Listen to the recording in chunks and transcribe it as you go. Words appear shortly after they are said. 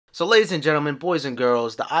So ladies and gentlemen, boys and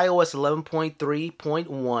girls, the iOS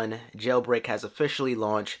 11.3.1 jailbreak has officially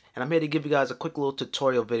launched, and I'm here to give you guys a quick little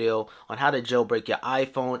tutorial video on how to jailbreak your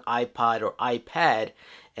iPhone, iPod, or iPad.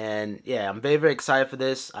 And yeah, I'm very excited for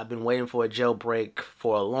this. I've been waiting for a jailbreak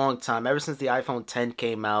for a long time. Ever since the iPhone 10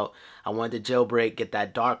 came out, I wanted to jailbreak, get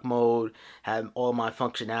that dark mode, have all my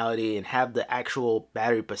functionality, and have the actual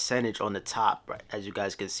battery percentage on the top, right, as you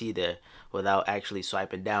guys can see there, without actually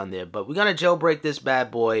swiping down there. But we're gonna jailbreak this bad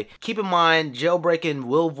boy. Keep in mind, jailbreaking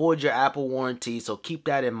will void your Apple warranty, so keep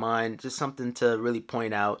that in mind. Just something to really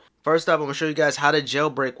point out. First up, I'm gonna show you guys how to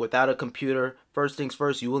jailbreak without a computer. First things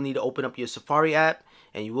first, you will need to open up your Safari app,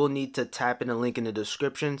 and you will need to tap in the link in the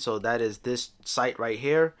description. So that is this site right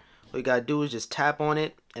here. What you gotta do is just tap on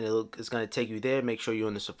it, and it's gonna take you there. Make sure you're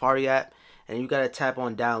in the Safari app, and you gotta tap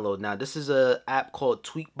on download. Now this is a app called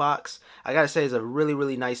Tweakbox. I gotta say it's a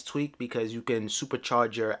really nice tweak because you can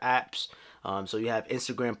supercharge your apps. So you have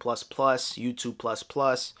Instagram++,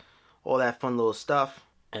 YouTube++, all that fun little stuff,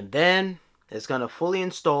 and then it's gonna fully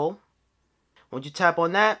install. Once you tap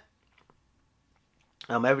on that,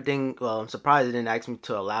 everything. Well, I'm surprised it didn't ask me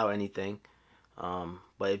to allow anything.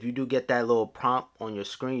 But if you do get that little prompt on your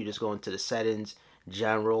screen, you just go into the settings,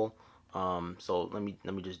 general. So let me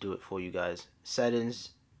just do it for you guys. Settings,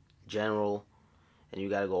 general, and you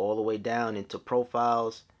gotta go all the way down into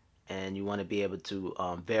profiles, and you want to be able to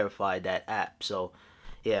verify that app. So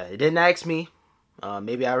yeah, it didn't ask me.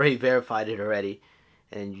 Maybe I already verified it already,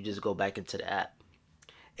 and you just go back into the app.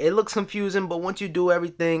 It looks confusing, but once you do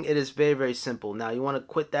everything, it is very simple. Now you want to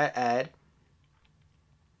quit that ad.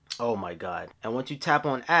 Oh my god. And once you tap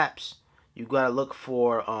on apps, you gotta look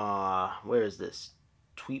for where is this?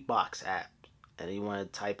 Tweakbox app. And you want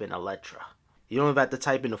to type in Electra. You don't even have to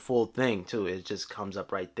type in the full thing too. It just comes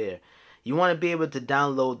up right there. You want to be able to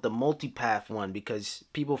download the multipath one because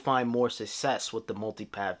people find more success with the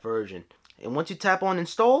multipath version. And once you tap on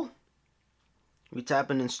install, you tap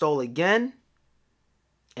on install again,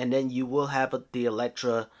 and then you will have the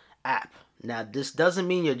Electra app. Now this doesn't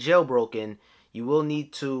mean you're jailbroken. You will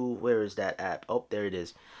need to, where is that app? Oh, there it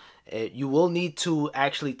is. You will need to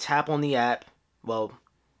actually tap on the app. Well,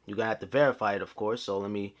 you're gonna have to verify it, of course. So let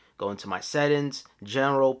me go into my settings,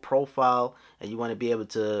 general, profile, and you want to be able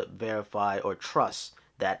to verify or trust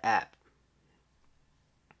that app.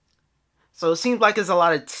 So it seems like it's a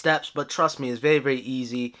lot of steps, but trust me, it's very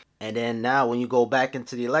easy. And then now when you go back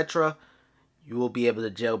into the Electra, you will be able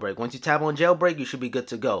to jailbreak. Once you tap on jailbreak, you should be good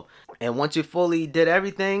to go. And once you fully did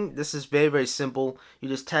everything, this is very simple. You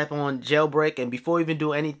just tap on jailbreak, and before you even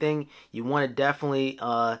do anything, you want to definitely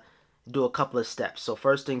do a couple of steps. So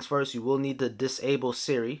first things first, you will need to disable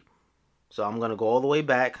Siri. So I'm going to go all the way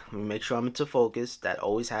back. Let me make sure I'm into focus. That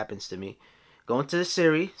always happens to me. Go into the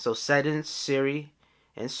Siri. So settings, Siri,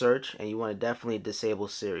 and search. And you want to definitely disable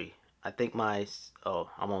Siri. I think I'm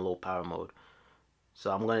on low power mode.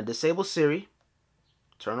 So I'm going to disable Siri.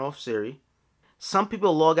 Turn off Siri. Some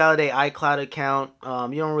people log out of their iCloud account.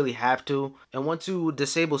 You don't really have to. And once you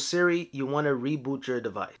disable Siri, you want to reboot your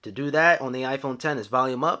device. To do that on the iPhone 10, it's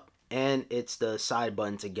volume up and it's the side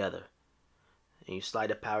button together. And you slide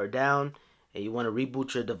the power down and you want to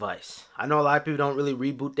reboot your device. I know a lot of people don't really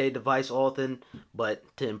reboot their device often, but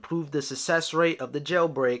to improve the success rate of the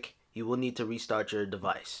jailbreak, you will need to restart your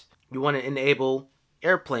device. You want to enable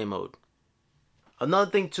airplane mode. Another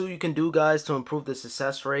thing too you can do, guys, to improve the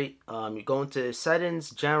success rate, you go into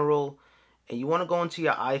settings, general, and you want to go into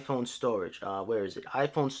your iPhone storage. Where is it?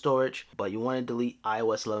 iPhone storage, but you want to delete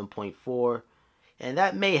iOS 11.4, and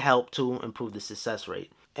that may help to improve the success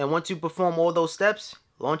rate. And once you perform all those steps,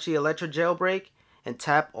 launch the Electra jailbreak and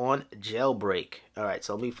tap on jailbreak. Alright,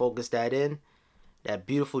 so let me focus that in, that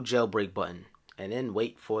beautiful jailbreak button, and then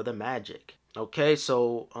wait for the magic. Okay,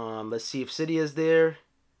 so let's see if Cydia is there.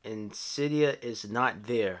 And Cydia is not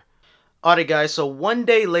there. Alright guys, so one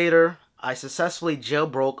day later, I successfully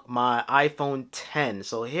jailbroke my iPhone 10.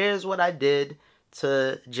 So here's what I did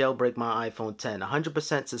to jailbreak my iPhone 10.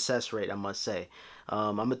 100% success rate, I must say.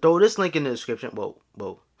 I'm going to throw this link in the description.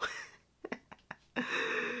 Whoa.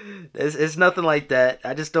 It's nothing like that.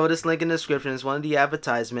 I just throw this link in the description. It's one of the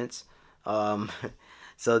advertisements.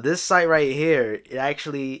 So this site right here, it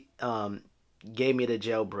actually gave me the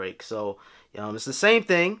jailbreak. So it's the same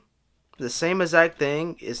thing, the same exact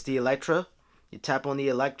thing. It's the Electra. You tap on the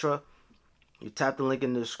Electra, you tap the link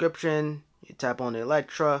in the description, you tap on the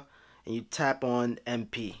Electra, and you tap on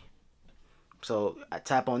MP. So I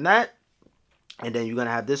tap on that, and then you're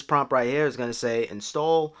gonna have this prompt right here. It's gonna say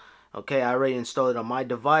install. Okay, I already installed it on my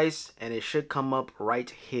device, and it should come up right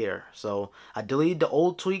here. So I deleted the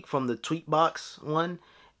old tweak from the Tweakbox one,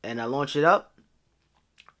 and I launch it up.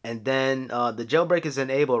 And then the jailbreak is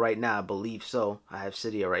enabled right now, I believe so. I have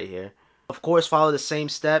Cydia right here. Of course, follow the same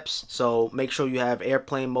steps. So make sure you have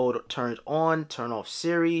airplane mode turned on, turn off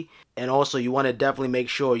Siri, and also you want to definitely make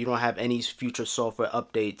sure you don't have any future software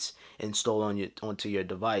updates installed onto your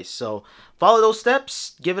device. So follow those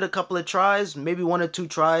steps, give it a couple of tries, maybe 1 or 2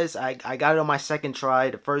 tries. I got it on my second try.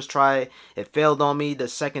 The first try, it failed on me. The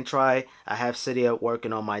second try, I have Cydia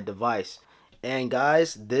working on my device. And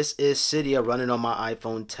guys, this is Cydia running on my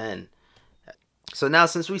iPhone 10. So now,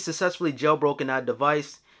 since we successfully jailbroken our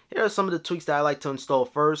device, here are some of the tweaks that I like to install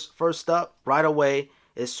first. First up, right away,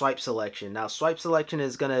 is swipe selection. Now, swipe selection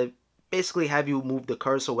is going to basically have you move the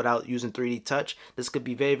cursor without using 3D touch. This could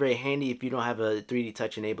be very, very handy if you don't have a 3D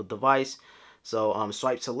touch enabled device. So,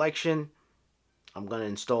 swipe selection, I'm going to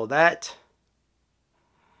install that.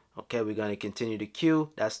 Okay, we're going to continue to queue.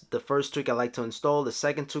 That's the first tweak I like to install. The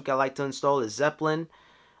second tweak I like to install is Zeppelin.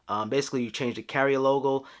 Basically, you change the carrier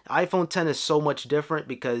logo. iPhone 10 is so much different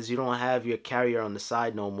because you don't have your carrier on the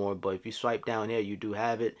side no more. But if you swipe down here, you do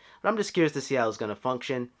have it. But I'm just curious to see how it's going to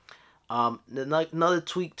function. Another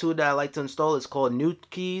tweak too that I like to install is called New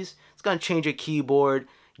Keys. It's going to change your keyboard,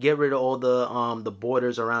 get rid of all the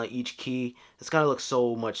borders around each key. It's going to look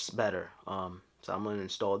so much better. So I'm going to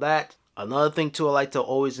install that. Another thing too I like to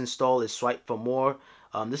always install is Swipe for More.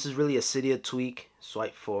 This is really a Cydia tweak,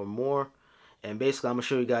 Swipe for More. And basically, I'm going to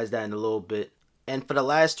show you guys that in a little bit. And for the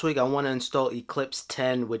last tweak, I want to install Eclipse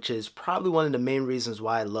 10, which is probably one of the main reasons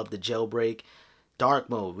why I love the jailbreak. Dark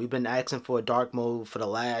mode. We've been asking for a dark mode for the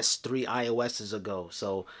last 3 iOS's ago.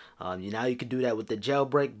 So now you can do that with the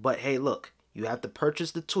jailbreak. But hey, look, you have to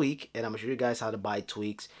purchase the tweak. And I'm going to show you guys how to buy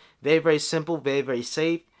tweaks. Very, very simple. Very, very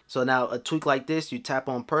safe. So now a tweak like this, you tap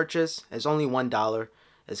on purchase. It's only $1.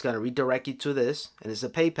 It's going to redirect you to this. And it's a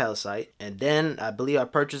PayPal site. And then I believe I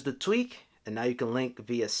purchased the tweak. And now you can link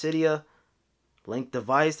via Cydia, link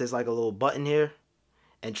device. There's like a little button here.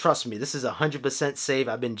 And trust me, this is 100% safe.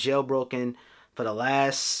 I've been jailbroken for the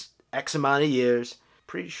last X amount of years.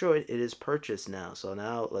 Pretty sure it is purchased now. So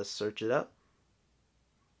now let's search it up.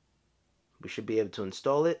 We should be able to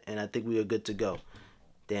install it. And I think we are good to go.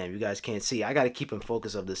 Damn, you guys can't see. I got to keep in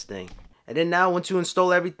focus of this thing. And then now once you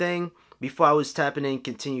install everything, before I was tapping in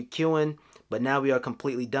continue queuing. But now we are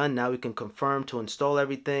completely done. Now we can confirm to install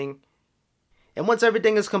everything. And once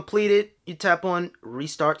everything is completed, you tap on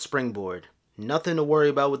Restart Springboard. Nothing to worry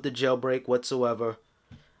about with the jailbreak whatsoever.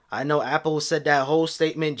 I know Apple said that whole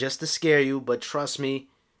statement just to scare you, but trust me,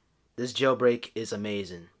 this jailbreak is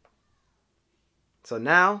amazing. So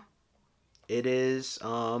now it is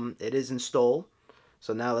installed.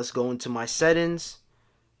 So now let's go into my settings.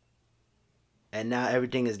 And now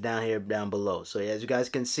everything is down here down below. So as you guys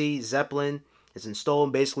can see, Zeppelin is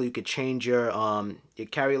installed. Basically, you could change your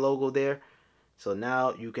carrier logo there. So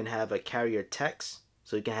now you can have a carrier text.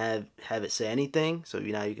 So you can have it say anything. So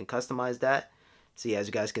now you can customize that. See, as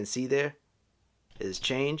you guys can see there, it is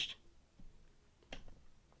changed.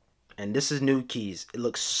 And this is New Keys. It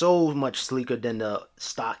looks so much sleeker than the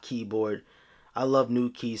stock keyboard. I love New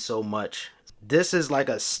Keys so much. This is like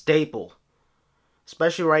a staple.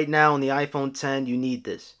 Especially right now on the iPhone 10, you need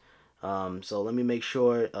this. So let me make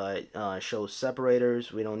sure it shows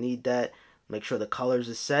separators. We don't need that. Make sure the colors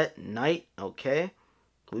is set. Night. Okay.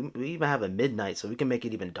 We even have a midnight, so we can make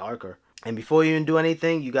it even darker. And before you even do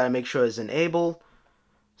anything, you got to make sure it's enabled.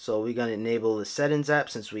 So we're going to enable the settings app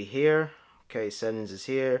since we're here. Okay, settings is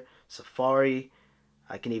here. Safari.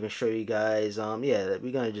 I can even show you guys. Yeah,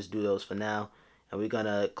 we're going to just do those for now. And we're going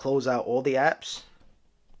to close out all the apps.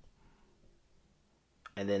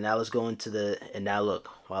 And then now let's go into and now look,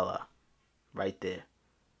 voila, right there.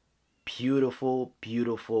 Beautiful,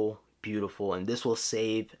 beautiful, beautiful. And this will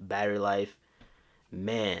save battery life.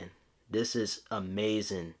 Man, this is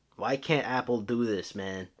amazing. Why can't Apple do this,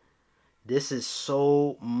 man? This is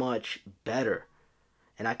so much better.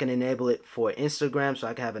 And I can enable it for Instagram, so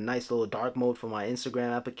I can have a nice little dark mode for my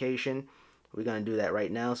Instagram application. We're going to do that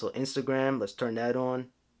right now. So Instagram, let's turn that on.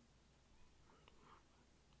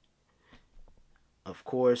 Of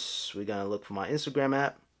course, we're going to look for my Instagram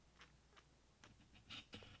app.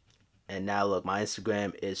 And now look, my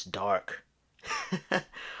Instagram is dark.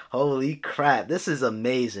 Holy crap, this is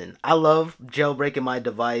amazing. I love jailbreaking my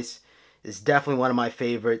device. It's definitely one of my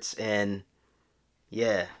favorites. And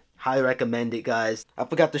yeah, highly recommend it, guys. I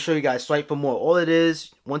forgot to show you guys Swipe for More. All it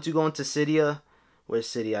is, once you go into Cydia, where's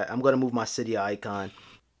Cydia? I'm going to move my Cydia icon.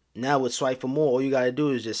 Now with Swipe for More, all you got to do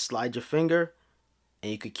is just slide your finger.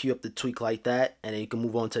 And you could queue up the tweak like that, and then you can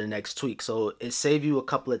move on to the next tweak. So it saves you a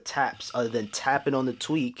couple of taps other than tapping on the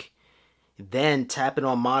tweak, then tapping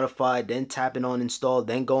on modify, then tapping on install,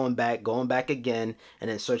 then going back again, and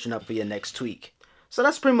then searching up for your next tweak. So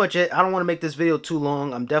that's pretty much it. I don't want to make this video too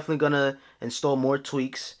long. I'm definitely going to install more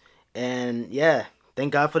tweaks. And yeah,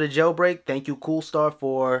 thank God for the jailbreak. Thank you, Coolstar,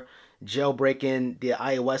 for jailbreaking the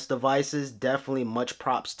iOS devices. Definitely much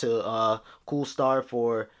props to Coolstar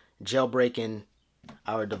for jailbreaking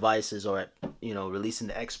our devices, or releasing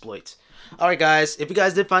the exploits. Alright guys, if you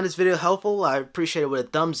guys did find this video helpful, I appreciate it with a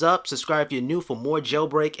thumbs up. Subscribe if you're new for more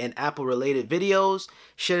jailbreak and Apple related videos.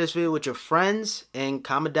 Share this video with your friends and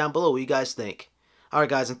comment down below what you guys think. Alright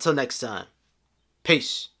guys, until next time,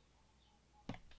 peace.